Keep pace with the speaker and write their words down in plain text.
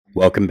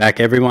Welcome back,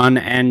 everyone,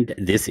 and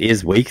this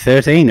is week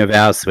 13 of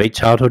our Sweet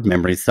Childhood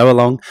Memories Sew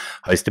Along,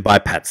 hosted by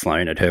Pat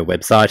Sloan at her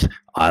website,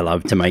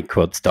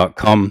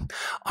 ilovetomakequilts.com.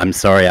 I'm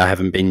sorry I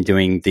haven't been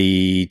doing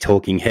the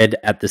talking head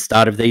at the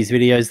start of these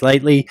videos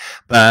lately,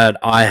 but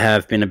I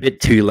have been a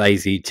bit too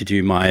lazy to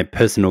do my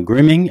personal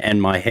grooming,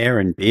 and my hair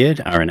and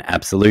beard are an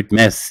absolute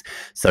mess,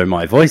 so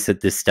my voice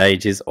at this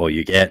stage is all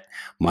you get.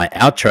 My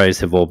outros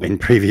have all been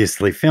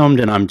previously filmed,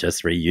 and I'm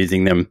just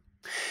reusing them.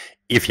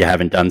 If you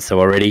haven't done so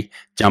already,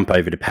 jump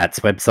over to Pat's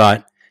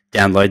website,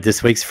 download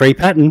this week's free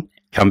pattern,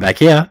 come back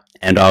here,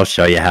 and I'll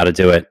show you how to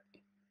do it.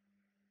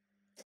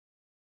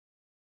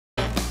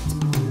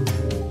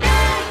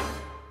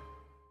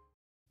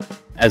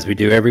 As we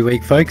do every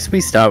week, folks, we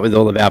start with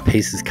all of our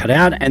pieces cut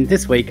out, and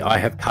this week I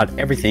have cut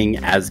everything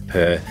as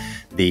per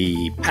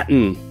the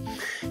pattern.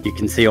 You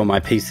can see all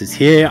my pieces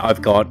here.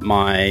 I've got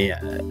my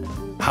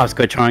half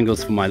square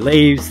triangles for my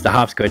leaves, the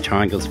half square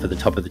triangles for the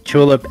top of the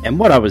tulip, and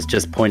what I was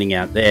just pointing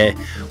out there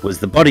was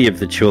the body of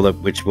the tulip,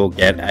 which will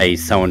get a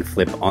sew and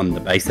flip on the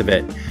base of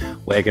it.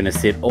 We're going to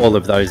sit all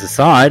of those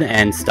aside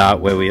and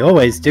start where we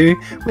always do,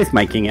 with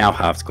making our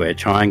half square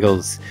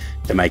triangles.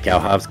 To make our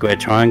half square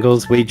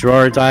triangles, we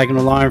draw a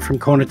diagonal line from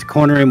corner to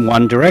corner in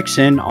one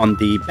direction on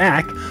the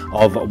back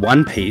of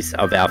one piece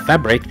of our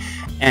fabric,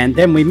 and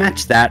then we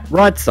match that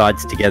right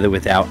sides together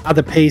with our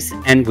other piece,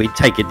 and we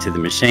take it to the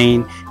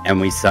machine and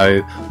we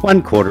sew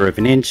 1/4 of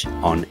an inch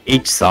on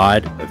each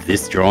side of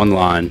this drawn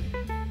line.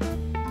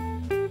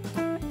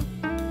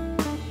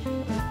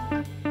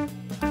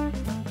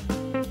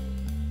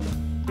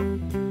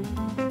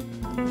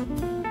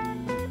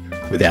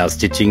 With our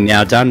stitching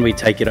now done, we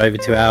take it over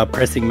to our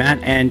pressing mat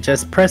and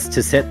just press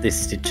to set this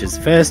stitches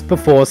first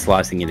before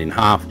slicing it in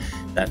half.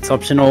 That's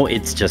optional,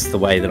 it's just the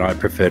way that I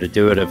prefer to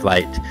do it of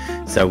late.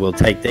 So we'll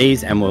take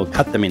these and we'll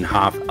cut them in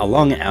half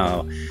along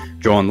our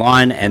drawn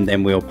line, and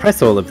then we'll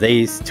press all of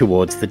these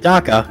towards the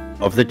darker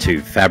of the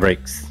two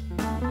fabrics.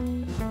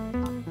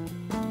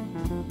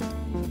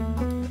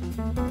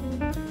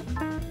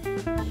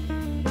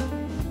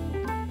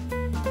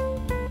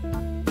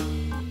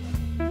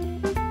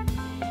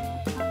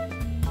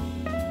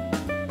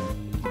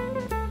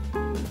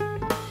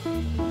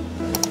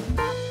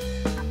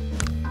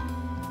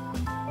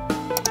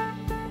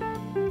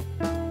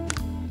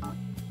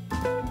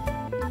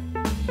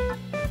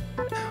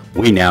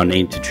 We now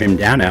need to trim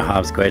down our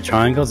half square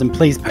triangles, and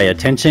please pay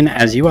attention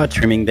as you are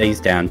trimming these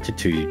down to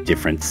 2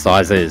 different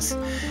sizes.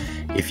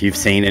 If you've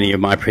seen any of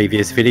my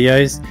previous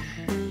videos,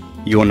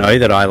 you'll know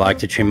that I like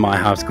to trim my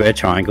half square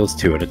triangles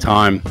 2 at a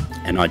time,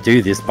 and I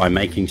do this by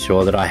making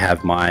sure that I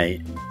have my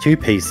 2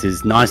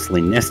 pieces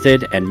nicely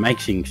nested and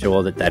making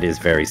sure that that is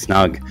very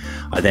snug.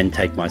 I then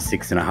take my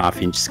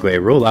 6.5 inch square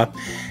ruler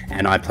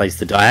and I place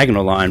the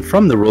diagonal line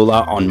from the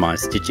ruler on my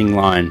stitching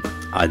line.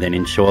 I then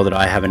ensure that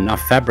I have enough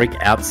fabric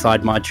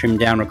outside my trim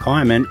down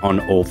requirement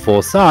on all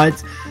 4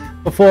 sides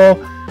before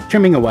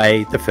trimming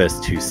away the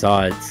first 2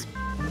 sides.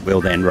 We'll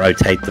then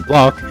rotate the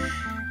block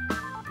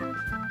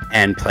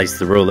and place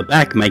the ruler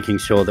back, making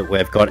sure that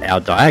we've got our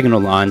diagonal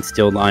line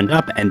still lined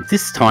up, and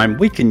this time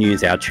we can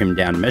use our trim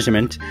down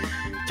measurement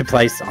to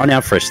place on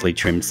our freshly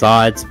trimmed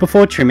sides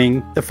before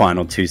trimming the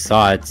final 2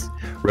 sides.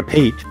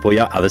 Repeat for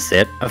your other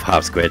set of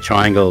half square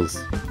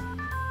triangles.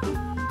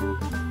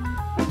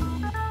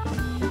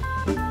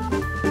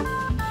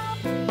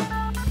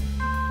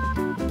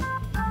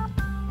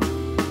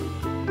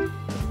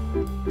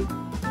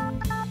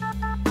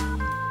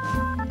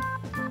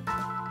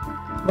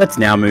 Let's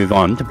now move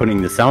on to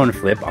putting the sew and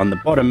flip on the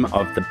bottom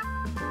of the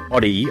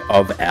body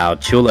of our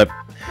tulip.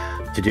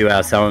 To do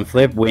our sew and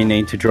flip, we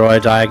need to draw a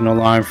diagonal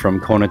line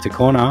from corner to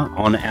corner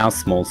on our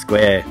small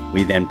square.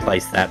 We then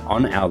place that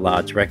on our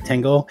large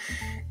rectangle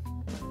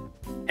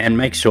and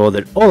make sure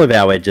that all of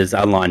our edges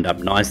are lined up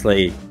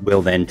nicely.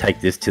 We'll then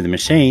take this to the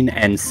machine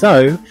and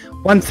sew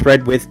 1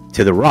 thread width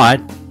to the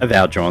right of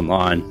our drawn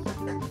line.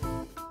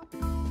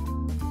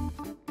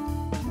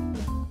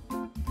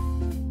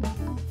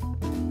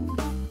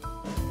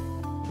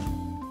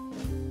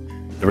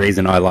 The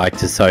reason I like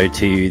to sew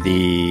to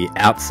the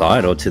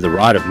outside or to the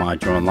right of my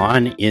drawn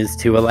line is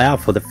to allow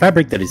for the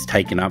fabric that is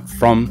taken up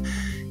from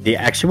the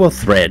actual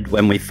thread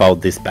when we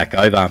fold this back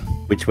over,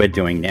 which we're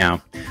doing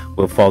now.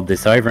 We'll fold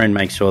this over and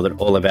make sure that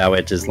all of our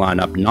edges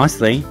line up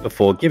nicely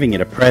before giving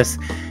it a press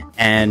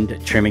and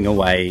trimming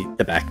away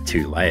the back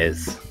 2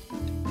 layers.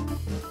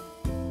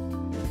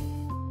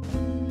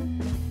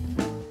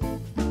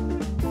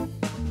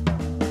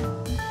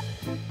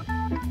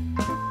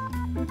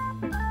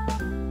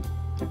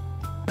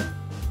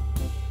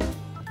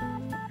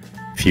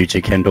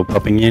 Future Kendall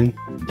popping in,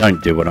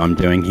 don't do what I'm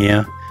doing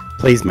here.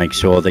 Please make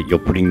sure that you're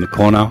putting the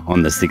corner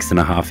on the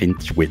 6.5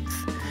 inch width.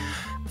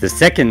 The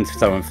second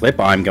sew and flip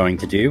I'm going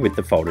to do with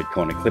the folded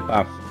corner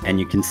clipper, and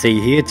you can see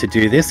here to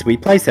do this we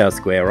place our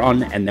square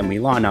on and then we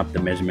line up the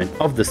measurement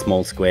of the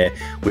small square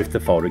with the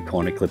folded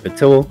corner clipper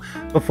tool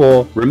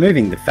before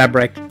removing the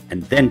fabric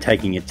and then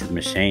taking it to the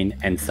machine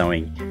and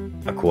sewing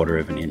 1/4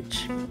 of an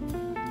inch.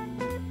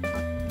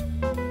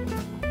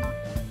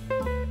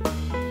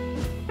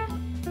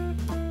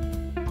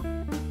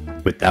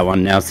 With that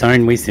one now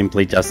sewn, we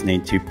simply just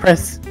need to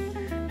press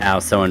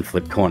our sew and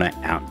flip corner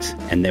out,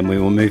 and then we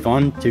will move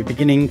on to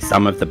beginning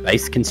some of the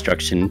base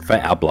construction for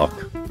our block.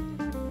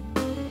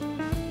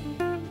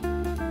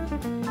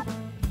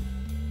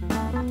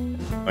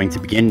 I'm going to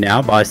begin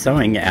now by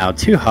sewing our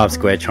 2 half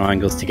square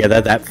triangles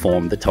together that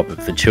form the top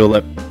of the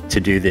tulip. To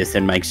do this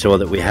and make sure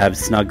that we have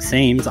snug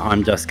seams,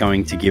 I'm just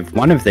going to give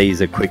one of these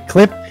a quick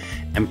clip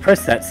and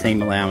press that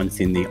seam allowance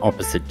in the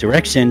opposite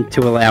direction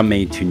to allow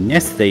me to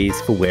nest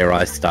these for where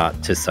I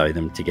start to sew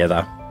them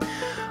together.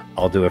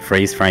 I'll do a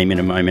freeze frame in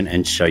a moment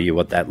and show you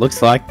what that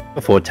looks like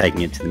before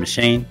taking it to the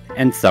machine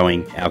and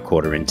sewing our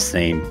 1/4 inch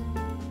seam.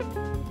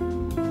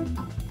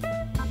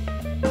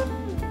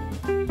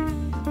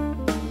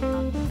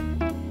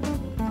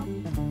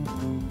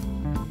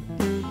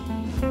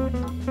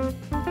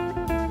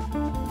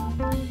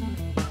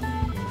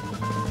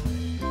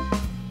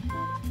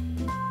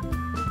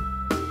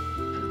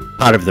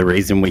 Part of the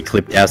reason we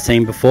clipped our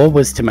seam before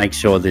was to make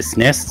sure this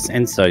nests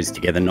and sews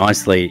together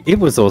nicely. It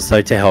was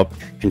also to help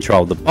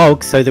control the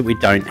bulk so that we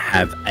don't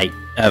have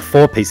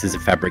 4 pieces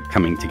of fabric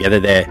coming together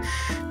there.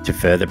 To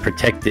further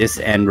protect this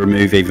and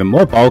remove even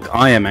more bulk,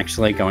 I am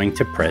actually going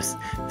to press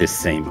this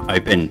seam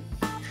open.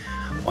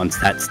 Once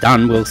that's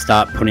done, we'll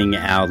start putting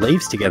our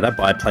leaves together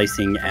by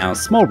placing our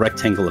small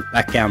rectangle of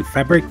background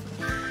fabric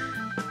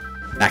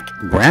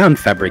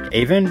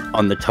even,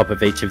 on the top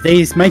of each of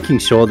these, making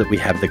sure that we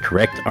have the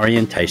correct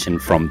orientation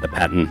from the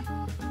pattern.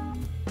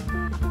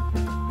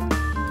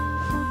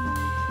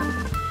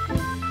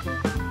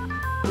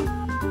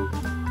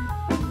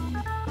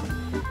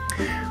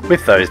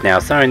 With those now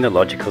sewn, the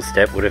logical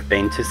step would have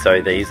been to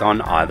sew these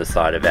on either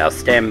side of our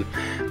stem,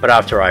 but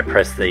after I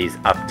press these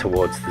up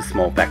towards the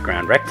small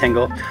background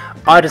rectangle,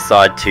 I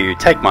decide to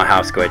take my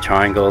half square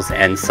triangles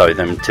and sew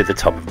them to the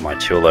top of my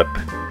tulip.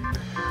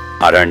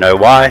 I don't know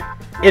why,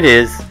 it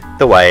is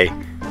the way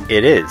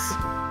it is.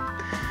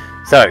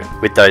 So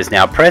with those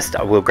now pressed,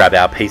 we'll grab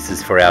our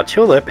pieces for our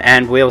tulip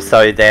and we'll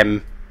sew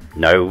them.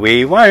 No,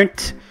 we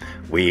won't.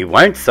 We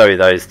won't sew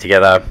those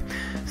together.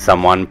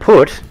 Someone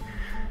put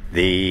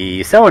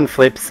the sew and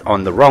flips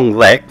on the wrong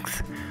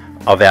length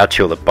of our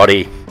tulip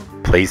body.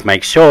 Please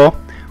make sure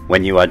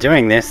when you are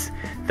doing this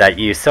that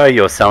you sew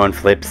your sew and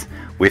flips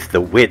with the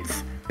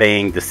width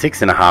being the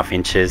 6.5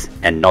 inches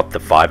and not the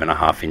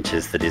 5.5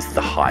 inches that is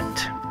the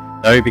height.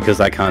 So because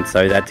I can't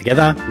sew that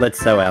together, let's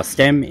sew our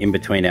stem in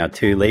between our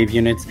 2 leaf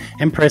units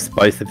and press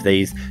both of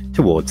these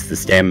towards the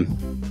stem.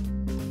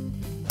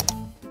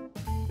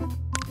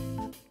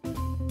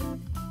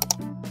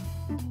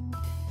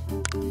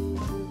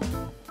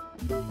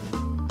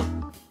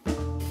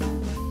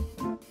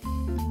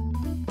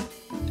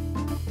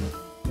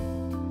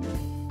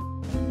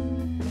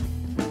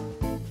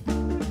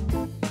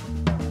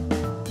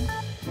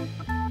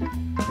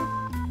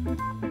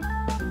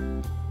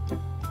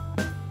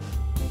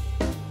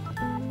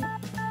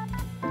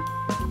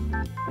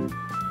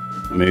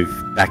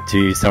 Move back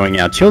to sewing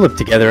our tulip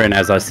together, and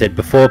as I said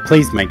before,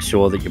 please make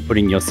sure that you're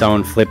putting your sew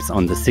and flips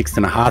on the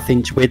 6.5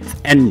 inch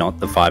width and not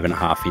the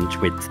 5.5 inch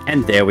width.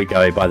 And there we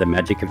go, by the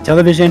magic of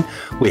television,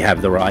 we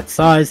have the right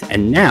size,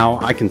 and now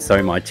I can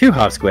sew my 2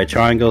 half square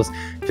triangles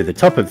to the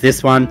top of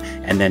this one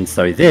and then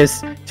sew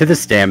this to the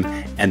stem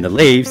and the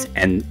leaves,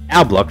 and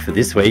our block for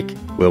this week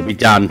will be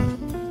done.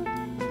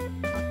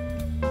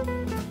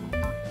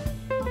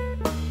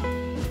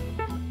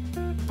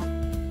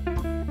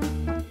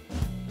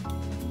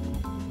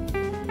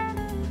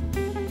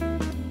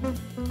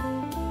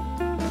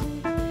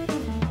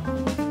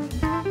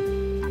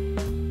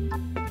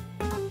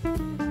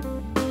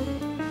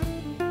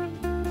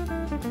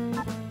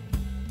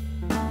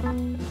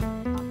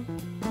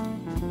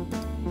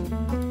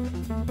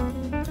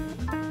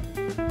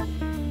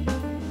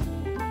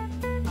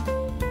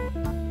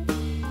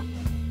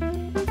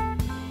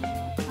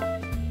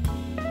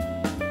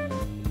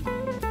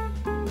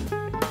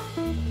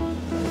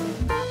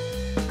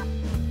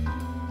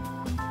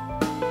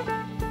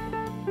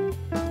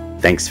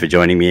 Thanks for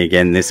joining me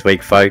again this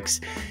week,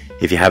 folks.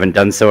 If you haven't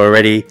done so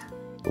already,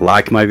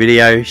 like my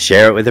video,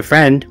 share it with a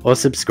friend, or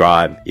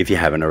subscribe if you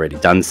haven't already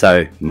done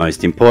so.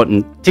 Most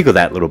important, tickle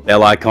that little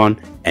bell icon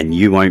and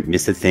you won't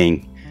miss a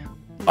thing.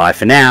 Bye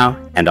for now,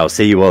 and I'll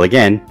see you all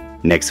again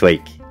next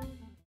week.